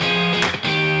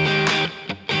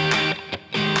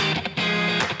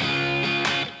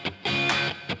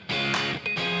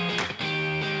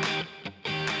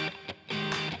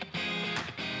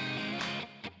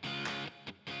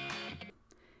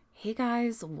Hey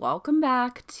guys, welcome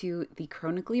back to the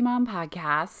Chronically Mom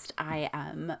podcast. I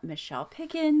am Michelle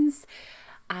Pickens.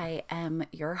 I am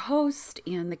your host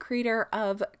and the creator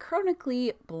of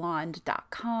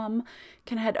chronicallyblonde.com.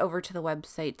 Can head over to the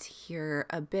website to hear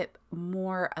a bit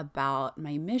more about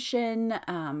my mission,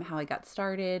 how I got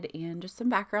started, and just some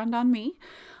background on me.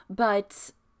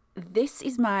 But this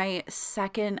is my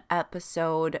second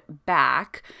episode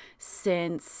back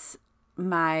since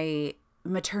my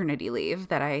maternity leave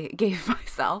that I gave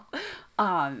myself.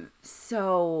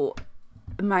 So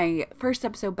my first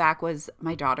episode back was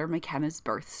my daughter McKenna's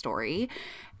birth story.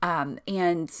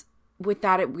 And with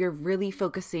that, we're really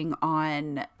focusing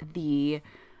on the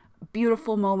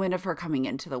beautiful moment of her coming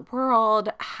into the world,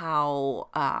 how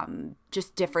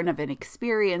just different of an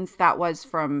experience that was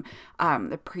from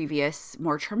the previous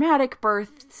more traumatic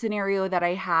birth scenario that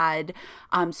I had.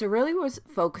 So really was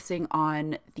focusing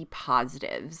on the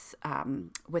positives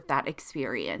with that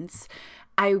experience.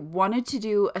 I wanted to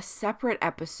do a separate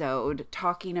episode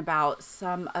talking about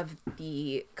some of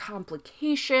the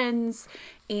complications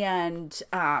and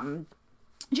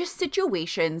just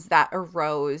situations that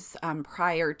arose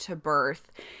prior to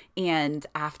birth and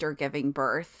after giving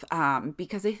birth,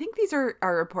 because I think these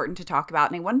are important to talk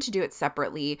about. And I wanted to do it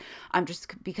separately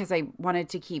just because I wanted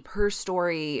to keep her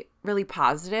story really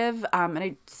positive. And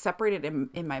I separated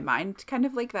in my mind kind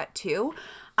of like that too.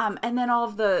 And then all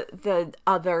of the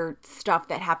other stuff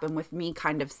that happened with me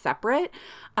kind of separate.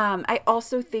 I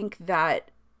also think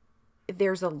that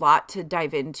there's a lot to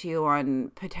dive into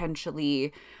on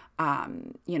potentially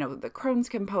the Crohn's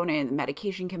component, the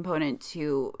medication component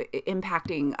to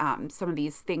impacting some of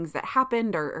these things that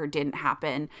happened or didn't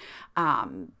happen.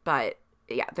 But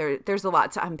yeah, there's a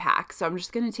lot to unpack. So I'm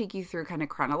just going to take you through kind of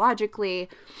chronologically.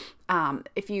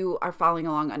 If you are following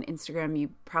along on Instagram, you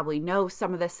probably know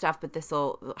some of this stuff, but this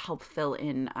will help fill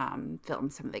in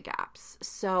some of the gaps.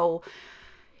 So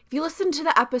if you listened to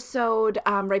the episode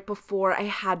right before I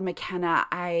had McKenna,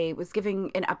 I was giving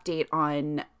an update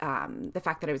on the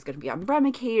fact that I was going to be on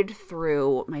Remicade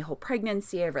through my whole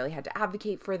pregnancy. I really had to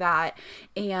advocate for that.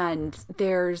 And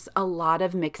there's a lot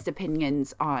of mixed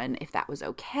opinions on if that was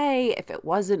okay, if it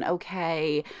wasn't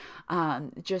okay.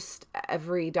 Just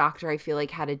every doctor, I feel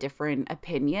like, had a different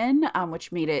opinion,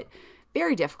 which made it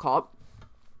very difficult.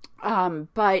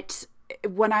 But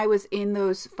when I was in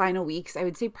those final weeks, I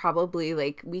would say probably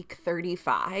like week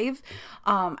 35,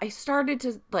 I started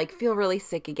to feel really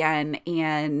sick again,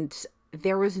 and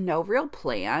there was no real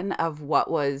plan of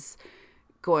what was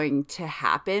going to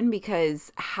happen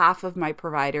because half of my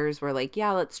providers were like,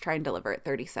 yeah, let's try and deliver at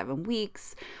 37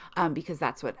 weeks because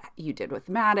that's what you did with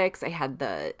Maddox. I had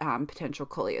the potential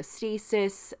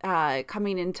cholestasis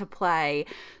coming into play.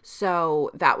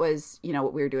 So that was,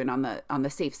 what we were doing on the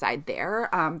safe side there.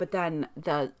 But then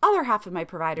the other half of my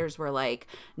providers were like,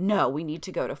 no, we need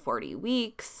to go to 40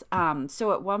 weeks.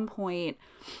 So at one point,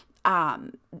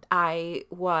 I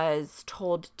was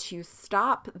told to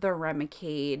stop the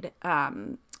Remicade,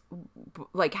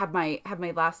 have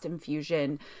my last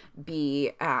infusion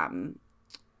be, at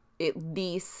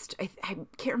least, I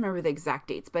can't remember the exact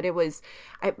dates, but I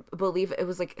believe it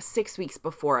was like 6 weeks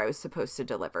before I was supposed to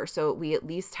deliver. So we at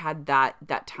least had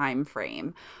that time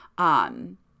frame.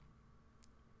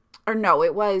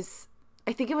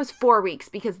 I think it was 4 weeks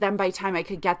because then by the time I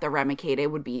could get the Remicade,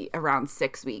 it would be around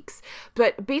 6 weeks.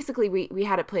 But basically we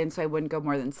had it planned so I wouldn't go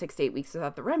more than 6 to 8 weeks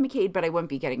without the Remicade, but I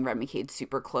wouldn't be getting Remicade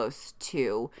super close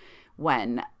to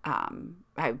when I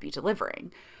would be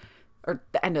delivering or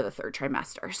the end of the third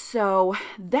trimester. So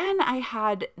then I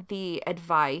had the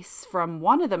advice from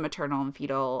one of the maternal and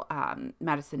fetal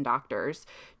medicine doctors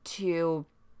to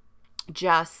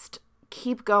just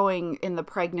keep going in the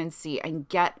pregnancy and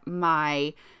get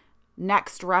my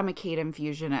next Remicade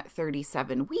infusion at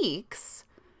 37 weeks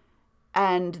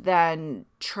and then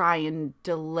try and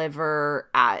deliver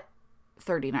at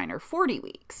 39 or 40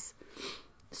 weeks.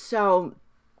 So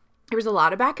there was a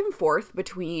lot of back and forth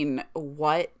between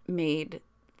what made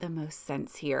the most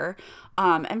sense here.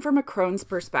 And from a Crohn's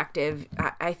perspective,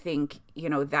 I think,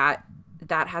 that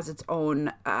has its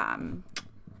own,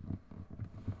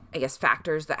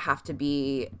 factors that have to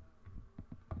be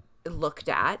looked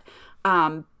at.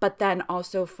 But then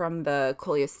also from the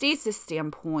cholestasis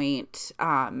standpoint,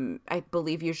 I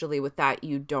believe usually with that,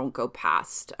 you don't go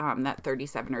past that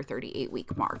 37 or 38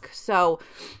 week mark. So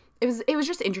it was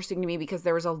just interesting to me because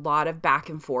there was a lot of back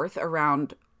and forth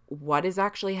around what is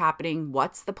actually happening,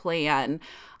 what's the plan.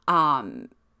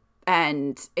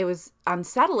 And it was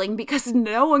unsettling because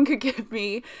no one could give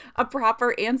me a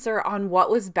proper answer on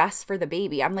what was best for the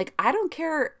baby. I'm like, I don't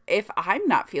care if I'm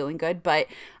not feeling good, but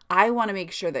I want to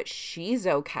make sure that she's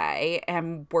okay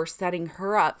and we're setting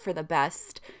her up for the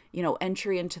best,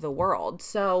 entry into the world.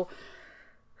 So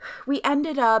we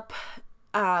ended up,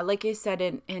 like I said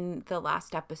in the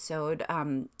last episode,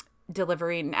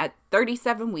 delivering at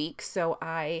 37 weeks. So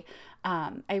I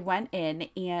went in,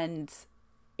 and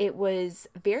it was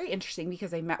very interesting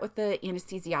because I met with the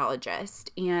anesthesiologist,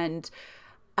 and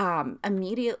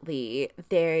immediately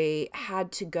they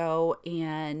had to go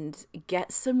and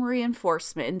get some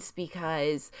reinforcements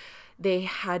because they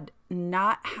had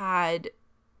not had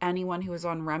anyone who was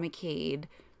on Remicade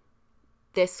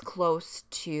this close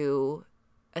to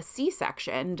a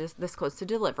C-section, just this close to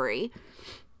delivery.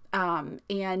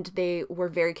 And they were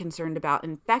very concerned about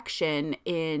infection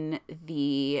in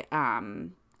the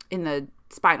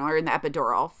spinal, or in the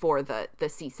epidural for the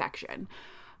C-section.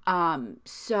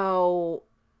 So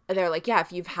they're like, yeah,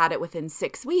 if you've had it within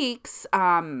 6 weeks,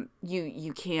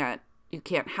 you can't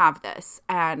have this.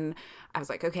 And I was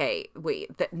like, okay, wait,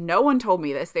 no one told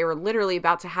me this. They were literally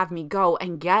about to have me go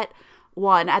and get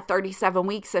one at 37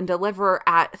 weeks and deliver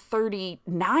at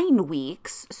 39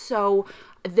 weeks. So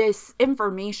this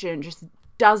information just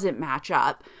doesn't match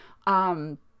up.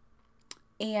 And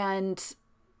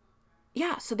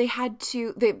yeah, so they had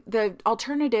to, the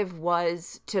alternative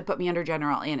was to put me under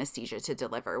general anesthesia to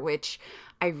deliver, which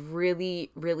I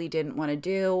really, really didn't want to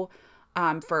do,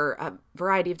 for a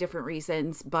variety of different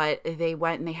reasons. But they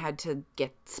went and they had to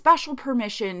get special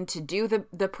permission to do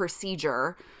the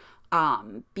procedure,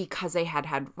 because they had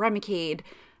Remicade,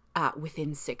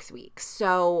 within 6 weeks.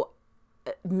 So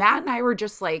Matt and I were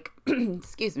just like,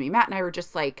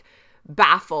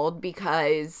 baffled,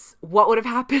 because what would have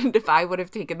happened if I would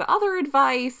have taken the other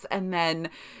advice and then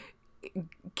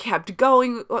kept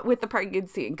going with the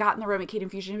pregnancy and gotten the Remicade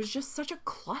infusion. It was just such a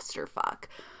clusterfuck.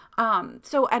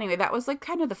 So anyway, that was like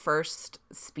kind of the first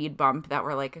speed bump that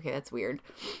we're like, okay, that's weird.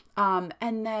 And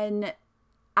then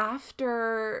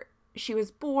after she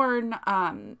was born,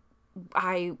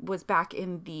 I was back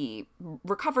in the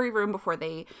recovery room before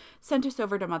they sent us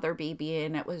over to Mother Baby,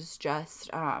 and it was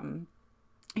just,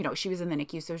 she was in the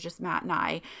NICU, so it was just Matt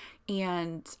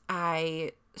and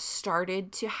I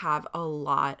started to have a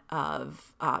lot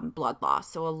of blood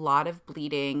loss, so a lot of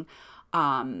bleeding.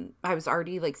 I was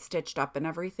already like stitched up and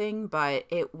everything, but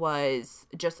it was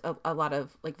just a lot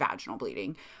of like vaginal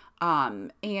bleeding.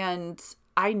 And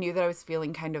I knew that I was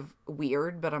feeling kind of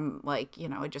weird, but I'm like,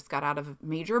 I just got out of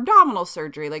major abdominal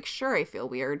surgery. Like, sure, I feel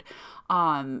weird.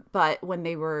 But when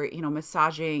they were,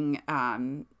 massaging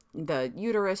the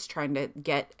uterus, trying to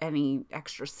get any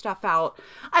extra stuff out,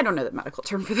 I don't know the medical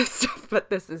term for this stuff, but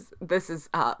this is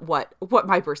what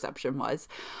my perception was.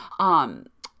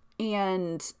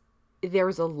 And there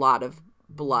was a lot of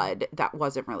blood that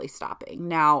wasn't really stopping.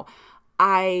 Now,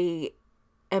 I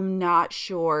am not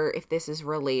sure if this is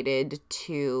related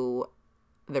to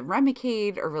the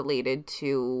Remicade or related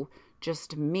to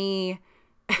just me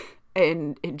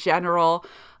in general.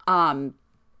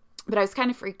 But I was kind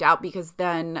of freaked out because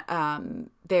then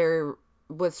there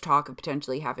was talk of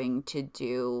potentially having to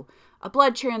do a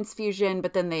blood transfusion,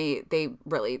 but then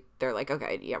they're like,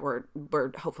 okay, yeah, we're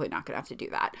hopefully not going to have to do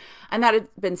that. And that had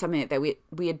been something that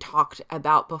we had talked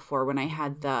about before when I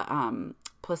had the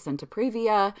placenta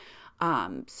previa.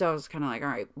 So I was kind of like, all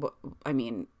right,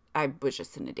 I was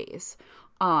just in a daze.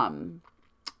 And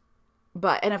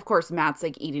of course, Matt's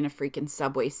like eating a freaking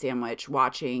Subway sandwich,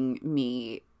 watching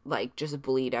me like just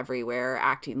bleed everywhere,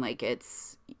 acting like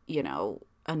it's,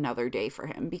 another day for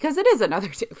him, because it is another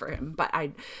day for him. But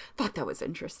I thought that was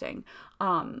interesting.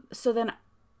 So then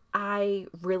I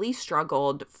really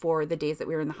struggled for the days that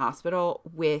we were in the hospital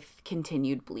with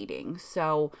continued bleeding.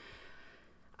 So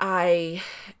I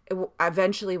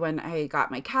eventually, when I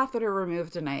got my catheter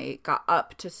removed and I got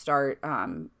up to start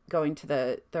going to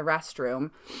the restroom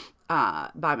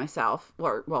by myself,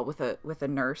 or with a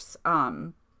nurse,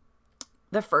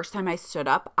 the first time I stood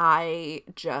up, I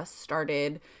just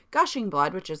started gushing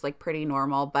blood, which is like pretty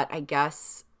normal, but I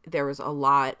guess there was a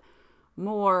lot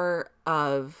more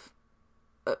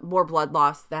blood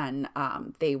loss than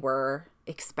they were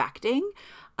expecting.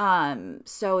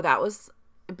 So that was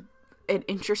an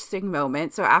interesting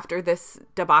moment. So after this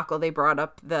debacle, they brought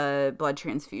up the blood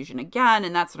transfusion again,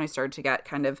 and that's when I started to get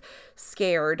kind of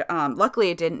scared. Luckily,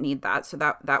 I didn't need that, so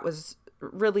that was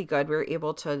really good. We were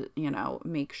able to,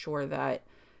 make sure that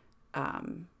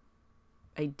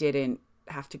I didn't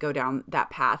have to go down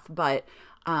that path. But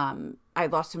I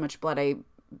lost so much blood, I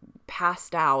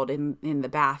passed out in the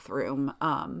bathroom,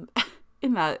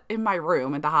 in my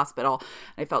room at the hospital.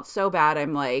 I felt so bad.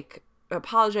 I'm like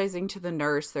apologizing to the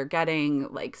nurse. They're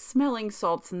getting like smelling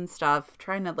salts and stuff,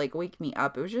 trying to like wake me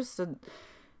up. It was just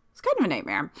it's kind of a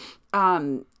nightmare.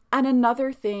 And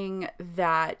another thing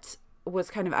that was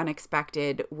kind of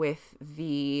unexpected with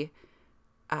the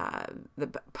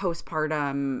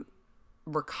postpartum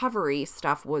recovery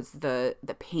stuff was the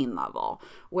pain level,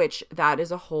 which that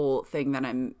is a whole thing that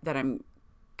I'm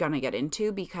gonna get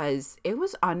into because it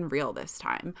was unreal this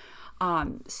time.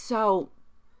 So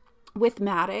with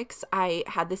Maddox, I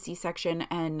had the C-section,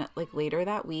 and like later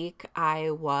that week,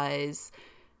 I was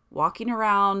walking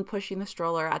around pushing the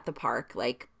stroller at the park.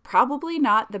 Like, probably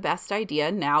not the best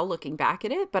idea now looking back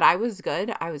at it, but I was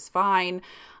good. I was fine.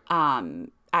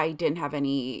 I didn't have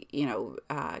any,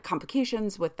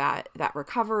 complications with that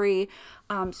recovery.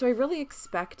 So I really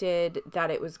expected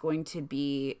that it was going to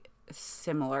be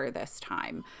similar this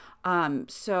time.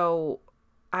 So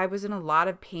I was in a lot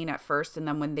of pain at first, and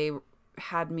then when they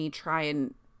had me try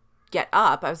and get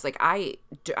up, I was like, I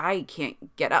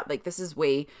can't get up. Like, this is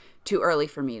way too early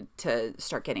for me to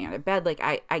start getting out of bed. Like,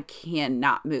 I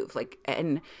cannot move. Like,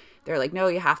 and they're like, no,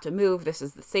 you have to move. This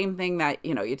is the same thing that,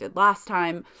 you did last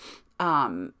time.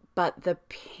 But the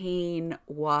pain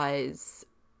was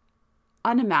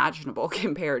unimaginable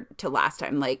compared to last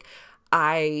time. Like,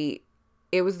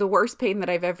 it was the worst pain that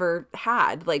I've ever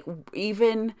had. Like,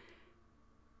 even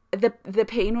the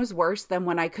pain was worse than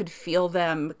when I could feel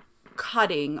them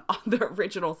cutting on the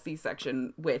original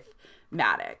C-section with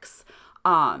Maddox.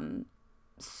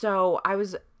 So I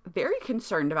was very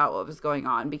concerned about what was going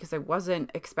on because I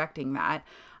wasn't expecting that.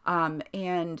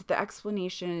 And the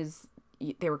explanation is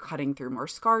they were cutting through more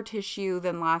scar tissue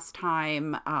than last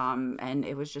time. And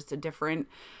it was just a different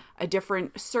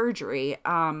surgery.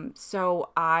 So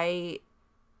I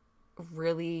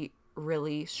really,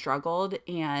 really struggled,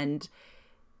 and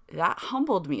that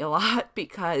humbled me a lot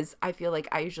because I feel like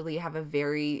I usually have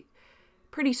a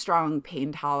pretty strong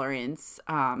pain tolerance.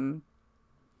 And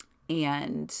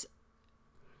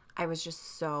I was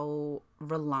just so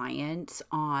reliant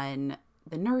on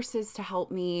the nurses to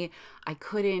help me. I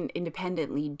couldn't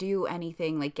independently do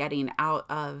anything, like getting out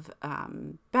of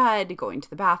bed, going to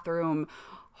the bathroom,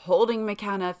 holding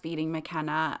McKenna, feeding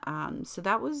McKenna. So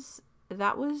that was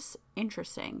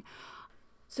interesting.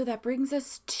 So that brings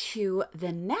us to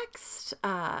the next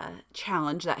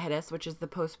challenge that hit us, which is the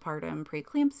postpartum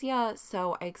preeclampsia.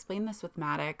 So I explained this with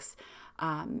Maddox,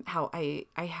 how I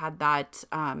had that.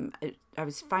 I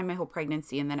was fine my whole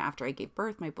pregnancy, and then after I gave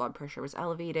birth, my blood pressure was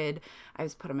elevated. I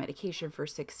was put on medication for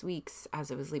 6 weeks as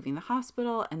I was leaving the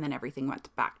hospital, and then everything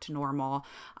went back to normal.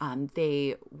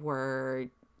 They were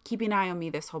keeping an eye on me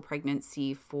this whole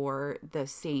pregnancy for the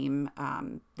same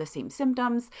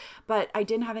symptoms, but I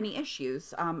didn't have any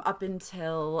issues up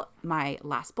until my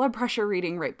last blood pressure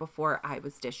reading right before I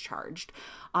was discharged.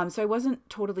 So I wasn't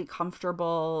totally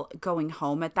comfortable going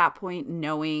home at that point,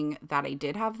 knowing that I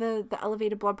did have the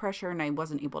elevated blood pressure and I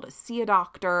wasn't able to see a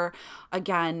doctor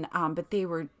again. But they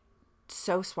were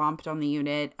so swamped on the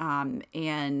unit,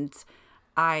 and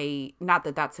not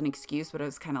that that's an excuse, but I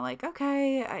was kind of like,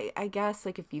 okay, I guess,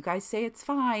 like, if you guys say it's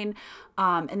fine.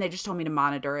 And they just told me to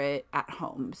monitor it at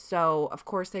home. So of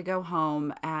course I go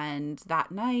home, and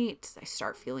that night I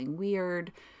start feeling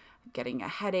weird, getting a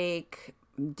headache,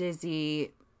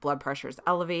 dizzy, blood pressure's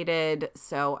elevated.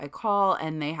 So I call,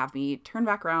 and they have me turn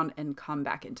back around and come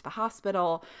back into the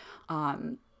hospital.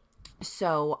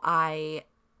 So I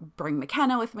bring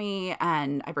McKenna with me,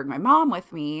 and I bring my mom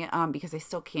with me, because I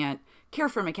still can't care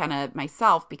for McKenna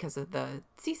myself because of the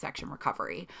C-section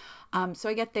recovery. So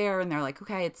I get there, and they're like,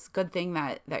 okay, it's a good thing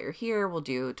that you're here. We'll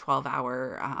do a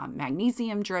 12-hour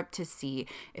magnesium drip to see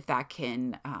if that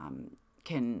can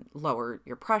lower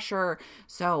your pressure.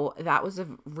 So that was a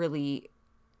really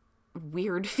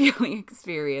weird feeling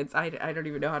experience. I don't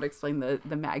even know how to explain the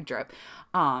mag drip.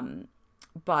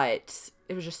 But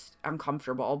it was just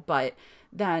uncomfortable. But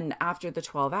then after the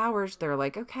 12 hours, they're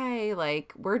like, okay,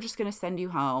 like, we're just going to send you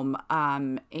home.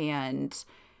 And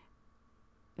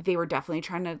they were definitely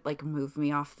trying to, like, move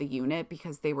me off the unit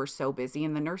because they were so busy.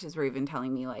 And the nurses were even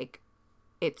telling me, like,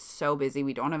 it's so busy.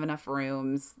 We don't have enough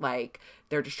rooms. Like,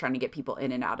 they're just trying to get people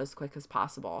in and out as quick as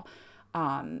possible.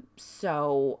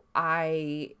 So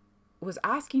I was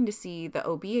asking to see the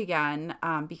OB again,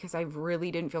 because I really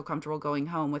didn't feel comfortable going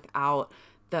home without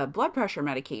the blood pressure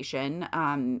medication,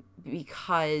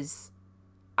 because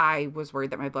I was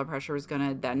worried that my blood pressure was going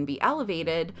to then be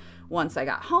elevated once I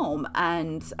got home.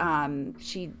 And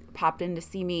she popped in to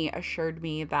see me, assured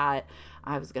me that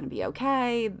I was going to be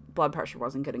okay. Blood pressure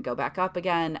wasn't going to go back up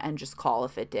again, and just call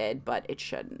if it did, but it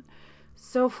shouldn't.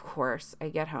 So of course I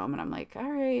get home and I'm like,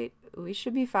 all right, we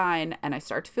should be fine. And I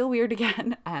start to feel weird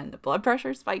again, and the blood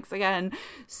pressure spikes again.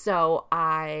 So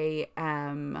I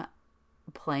am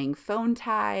playing phone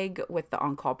tag with the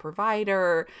on-call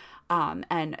provider.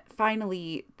 And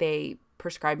finally, they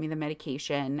prescribed me the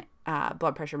medication,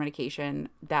 blood pressure medication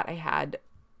that I had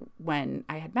when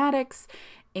I had Maddox.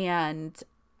 And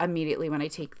immediately when I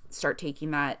start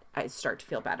taking that, I start to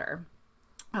feel better.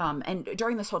 And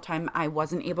during this whole time, I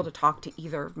wasn't able to talk to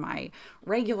either of my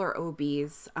regular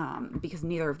OBs because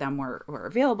neither of them were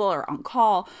available or on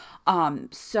call.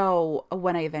 So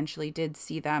when I eventually did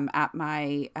see them at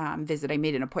my visit, I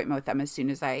made an appointment with them as soon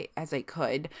as I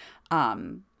could.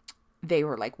 They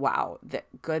were like, wow, the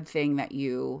good thing that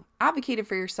you advocated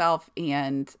for yourself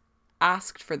and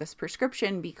asked for this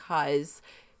prescription because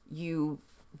you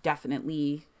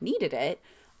definitely needed it.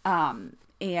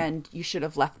 And you should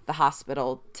have left the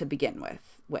hospital to begin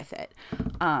with it.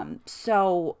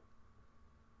 So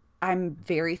I'm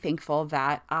very thankful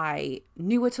that I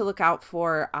knew what to look out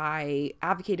for. I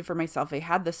advocated for myself. I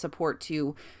had the support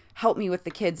to help me with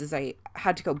the kids as I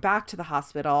had to go back to the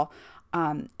hospital.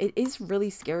 It is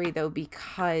really scary though,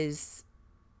 because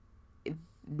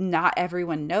not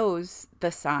everyone knows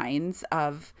the signs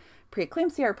of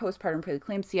preeclampsia or postpartum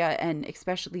preeclampsia, and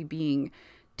especially being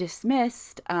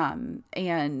dismissed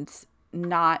and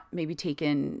not maybe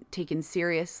taken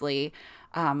seriously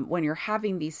when you're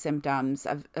having these symptoms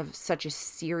of such a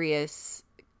serious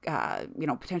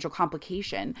potential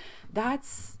complication.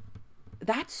 That's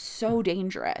so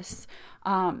dangerous.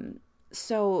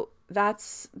 So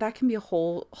that can be a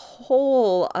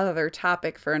whole other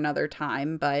topic for another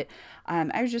time, but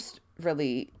I was just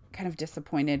really kind of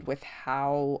disappointed with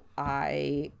how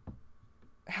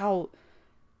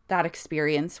that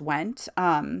experience went.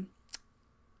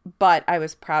 But I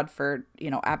was proud for,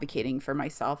 advocating for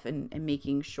myself and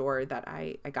making sure that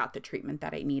I got the treatment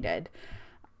that I needed.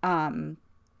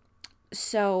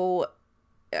 So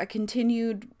I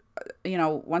continued,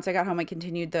 once I got home, I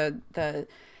continued the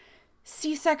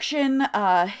C-section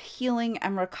healing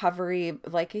and recovery.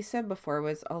 Like I said before,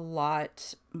 was a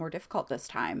lot more difficult this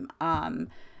time.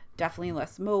 Definitely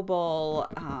less mobile.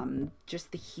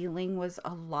 Just the healing was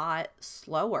a lot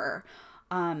slower.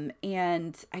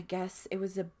 And I guess it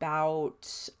was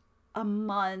about a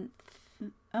month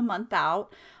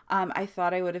out. I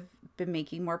thought I would have been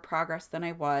making more progress than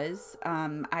I was.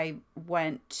 I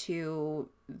went to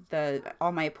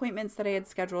all my appointments that I had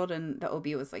scheduled, and the OB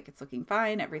was like, it's looking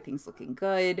fine. Everything's looking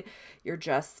good. You're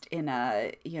just in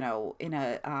a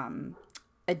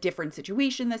different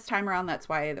situation this time around. That's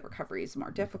why the recovery is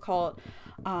more difficult.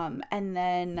 And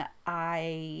then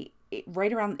it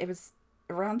was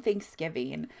around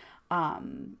Thanksgiving,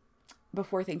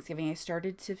 before Thanksgiving, I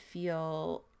started to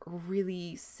feel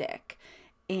really sick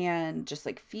and just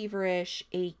like feverish,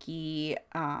 achy.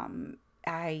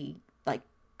 I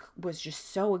was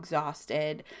just so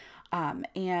exhausted.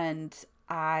 And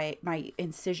my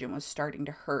incision was starting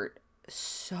to hurt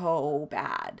so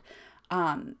bad.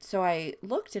 So I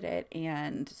looked at it,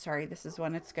 and sorry, this is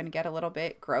when it's going to get a little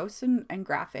bit gross and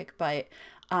graphic, but,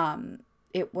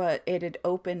 it had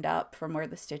opened up from where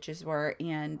the stitches were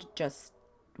and just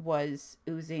was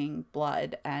oozing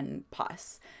blood and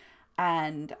pus.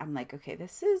 And I'm like, okay,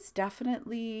 this is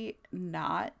definitely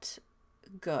not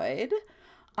good.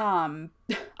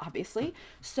 Obviously.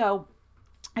 So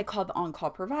I called the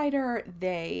on-call provider.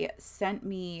 They sent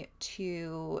me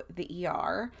to the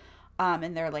ER.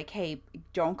 And they're like, hey,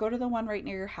 don't go to the one right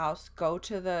near your house. Go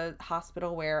to the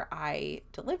hospital where I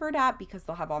delivered at, because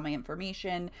they'll have all my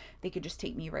information. They could just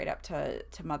take me right up to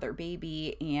mother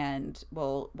baby, and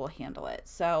we'll handle it.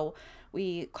 So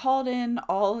we called in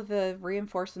all of the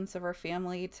reinforcements of our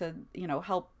family to,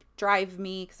 help drive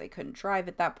me, because I couldn't drive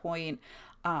at that point,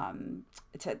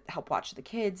 to help watch the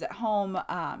kids at home.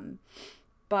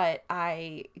 But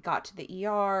I got to the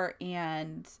ER,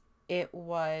 and it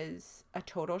was a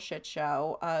total shit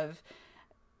show of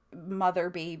mother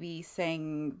baby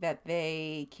saying that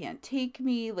they can't take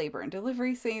me, labor and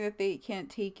delivery saying that they can't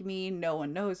take me. No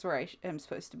one knows where I am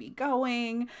supposed to be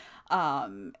going.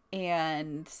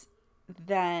 And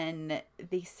then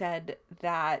they said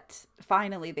that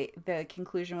finally the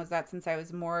conclusion was that since I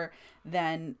was more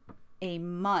than a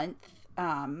month,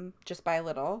 just by a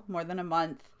little, more than a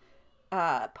month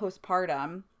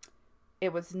postpartum,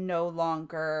 it was no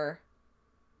longer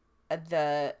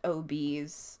the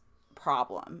OB's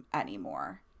problem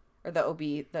anymore, or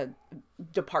the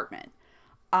department.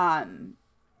 And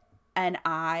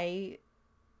I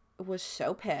was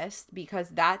so pissed, because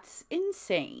that's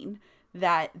insane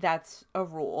that that's a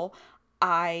rule.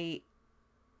 I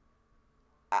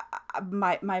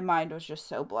my mind was just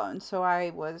so blown. So I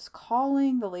was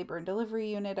calling the labor and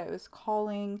delivery unit. I was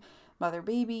calling mother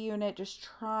baby unit, just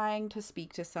trying to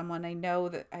speak to someone. I know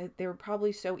that they were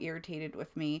probably so irritated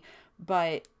with me,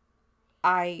 but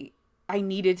I I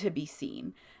needed to be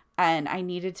seen, and I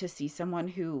needed to see someone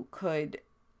who could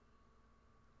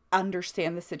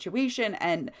understand the situation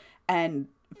and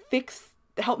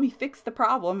help me fix the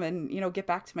problem and get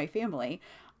back to my family.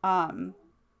 Um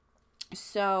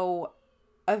so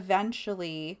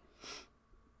eventually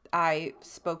I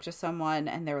spoke to someone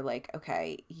and they were like,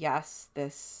 okay, yes,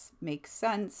 this makes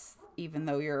sense. Even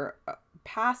though you're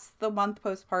past the month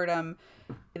postpartum,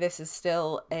 this is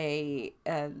still a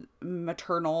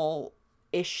maternal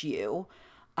issue,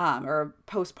 or a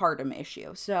postpartum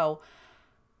issue. So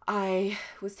I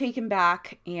was taken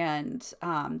back, and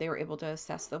they were able to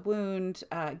assess the wound,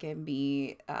 give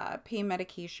me pain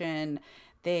medication.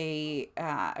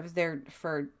 I was there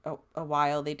for a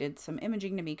while. They did some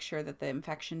imaging to make sure that the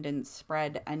infection didn't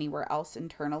spread anywhere else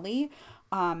internally.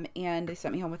 And they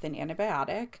sent me home with an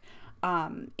antibiotic.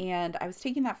 And I was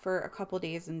taking that for a couple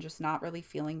days and just not really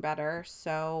feeling better.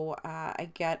 So I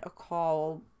get a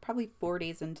call probably 4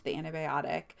 days into the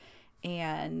antibiotic,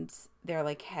 and they're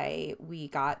like, hey, we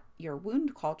got your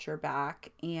wound culture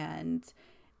back, and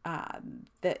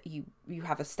that you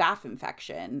have a staph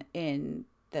infection in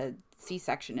the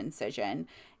C-section incision,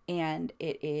 and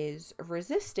it is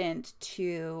resistant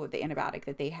to the antibiotic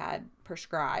that they had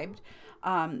prescribed.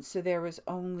 So there was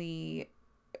only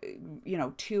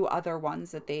two other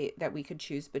ones that we could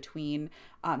choose between,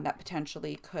 that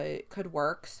potentially could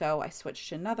work. So I switched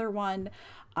to another one.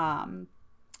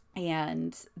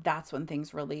 And that's when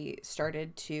things really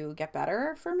started to get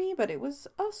better for me, but it was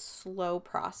a slow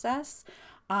process.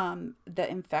 The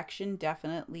infection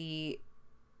definitely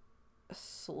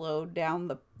slowed down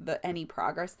the any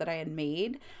progress that I had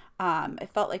made. It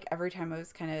felt like every time I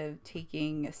was kind of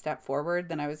taking a step forward,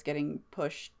 then I was getting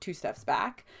pushed 2 steps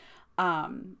back.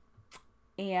 And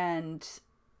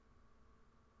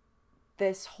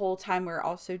this whole time we're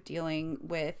also dealing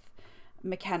with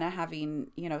McKenna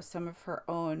having, some of her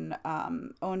own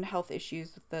health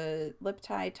issues with the lip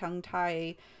tie, tongue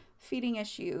tie, feeding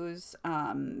issues.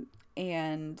 And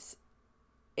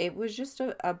it was just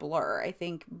a blur. I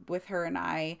think with her and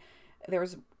I, there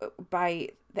was by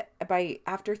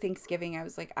after Thanksgiving, I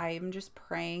was like, I am just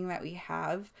praying that we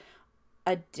have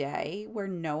a day where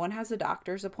no one has a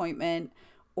doctor's appointment,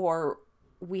 or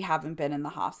we haven't been in the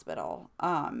hospital.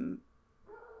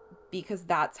 Because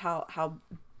that's how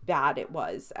bad it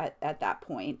was at that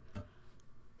point.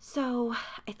 So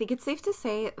I think it's safe to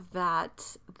say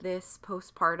that this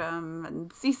postpartum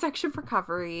and C-section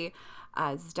recovery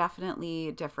is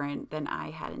definitely different than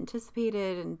I had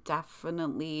anticipated, and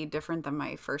definitely different than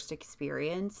my first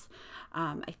experience.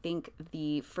 I think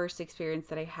the first experience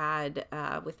that I had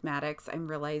with Maddox, I'm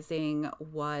realizing,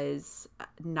 was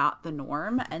not the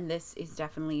norm, and this is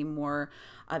definitely more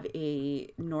of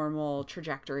a normal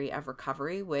trajectory of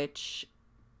recovery, which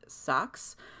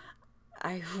sucks.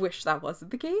 I wish that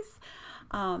wasn't the case.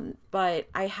 But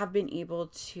I have been able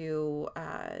to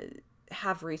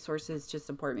have resources to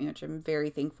support me, which I'm very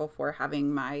thankful for,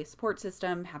 having my support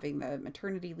system, having the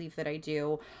maternity leave that I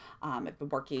do. I've been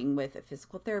working with a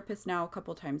physical therapist now a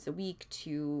couple times a week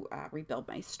to rebuild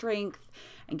my strength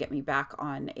and get me back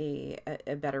on a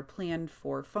better plan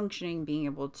for functioning, being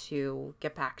able to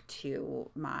get back to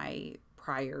my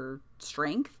prior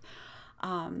strength.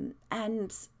 And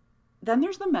then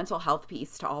there's the mental health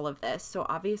piece to all of this. So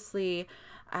obviously,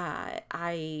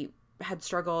 I had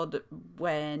struggled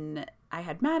when I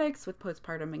had Maddox with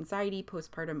postpartum anxiety,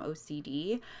 postpartum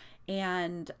OCD,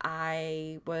 and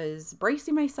I was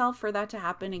bracing myself for that to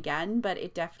happen again, but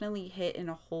it definitely hit in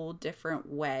a whole different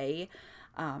way,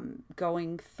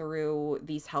 going through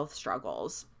these health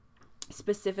struggles.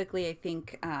 Specifically, I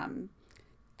think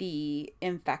the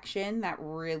infection that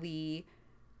really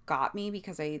got me,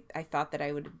 because I thought that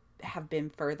I would have been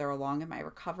further along in my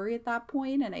recovery at that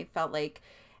point, and I felt like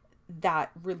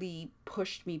that really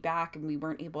pushed me back, and we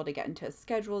weren't able to get into a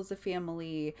schedule as a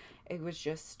family. It was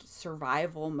just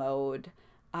survival mode.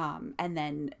 And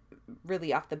then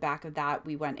really off the back of that,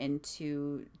 we went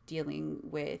into dealing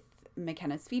with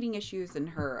McKenna's feeding issues and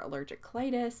her allergic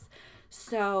colitis.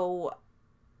 So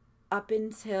up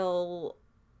until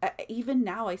even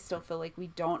now, I still feel like we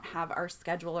don't have our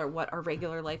schedule or what our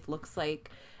regular life looks like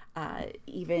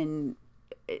even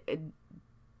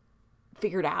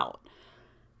figured out.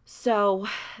 So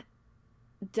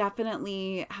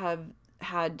definitely have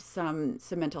had some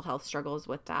mental health struggles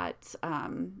with that,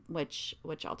 which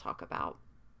I'll talk about.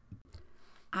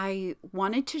 I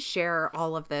wanted to share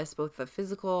all of this, both the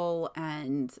physical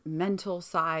and mental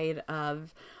side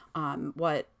of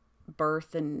what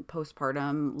birth and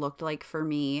postpartum looked like for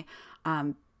me,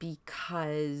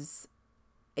 because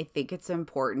I think it's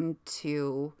important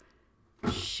to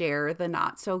share the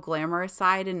not so glamorous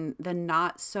side and the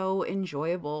not so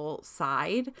enjoyable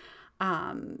side,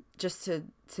 just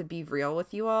to be real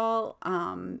with you all.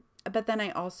 But then I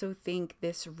also think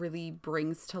this really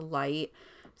brings to light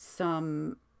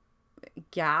some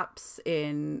gaps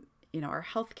in, our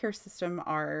healthcare system,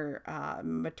 our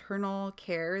maternal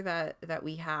care that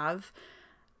we have.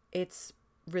 It's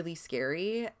really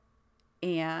scary,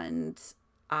 and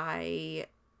I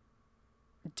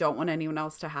don't want anyone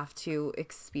else to have to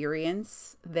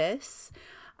experience this.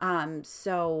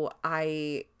 So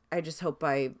I just hope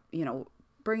by,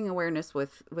 bringing awareness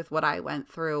with what I went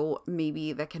through,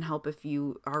 maybe that can help if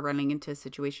you are running into a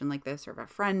situation like this, or have a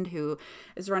friend who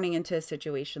is running into a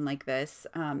situation like this.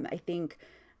 I think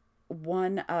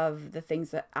one of the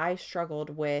things that I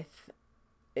struggled with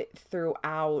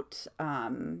throughout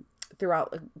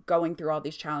going through all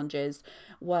these challenges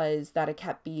was that it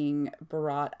kept being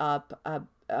brought up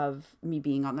of me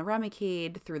being on the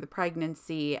Remicade through the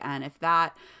pregnancy, and if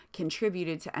that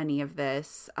contributed to any of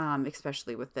this,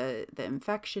 especially with the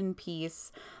infection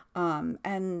piece,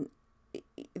 and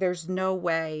there's no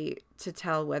way to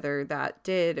tell whether that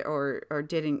did or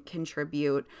didn't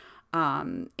contribute,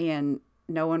 and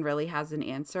no one really has an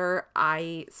answer.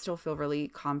 I still feel really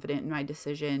confident in my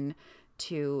decision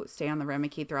to stay on the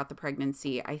Remicade throughout the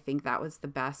pregnancy. I think that was the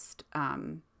best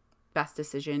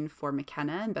decision for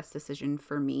McKenna and best decision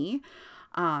for me.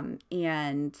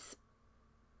 And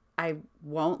I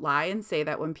won't lie and say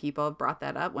that when people have brought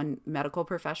that up, when medical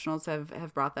professionals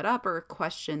have brought that up or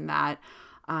questioned that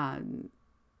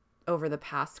over the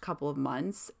past couple of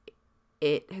months,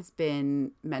 it has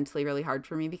been mentally really hard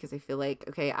for me, because I feel like,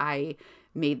 okay, I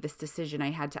made this decision.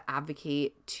 I had to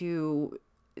advocate to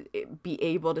be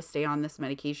able to stay on this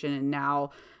medication, and now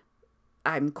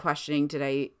I'm questioning, did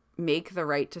I make the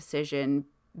right decision,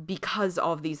 because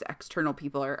all of these external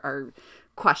people are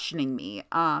questioning me.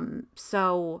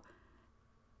 So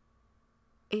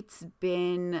it's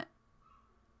been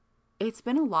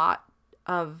a lot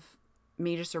of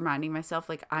me just reminding myself,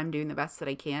 like, I'm doing the best that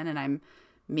I can, and I'm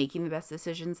making the best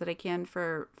decisions that I can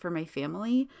for my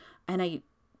family. And I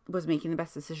was making the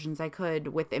best decisions I could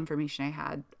with the information I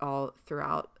had all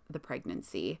throughout the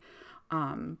pregnancy.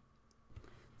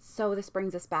 So this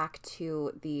brings us back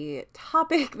to the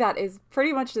topic that is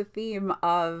pretty much the theme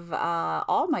of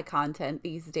all my content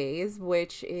these days,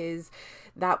 which is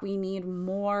that we need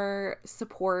more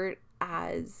support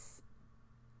as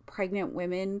pregnant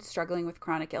women struggling with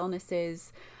chronic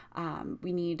illnesses.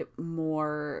 We need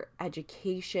more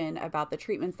education about the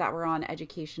treatments that we're on,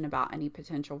 education about any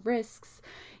potential risks.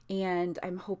 And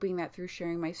I'm hoping that through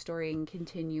sharing my story and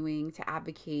continuing to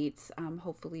advocate,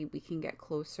 hopefully we can get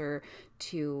closer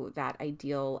to that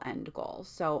ideal end goal.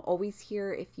 So always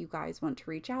here if you guys want to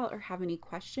reach out or have any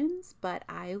questions, but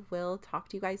I will talk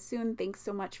to you guys soon. Thanks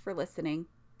so much for listening.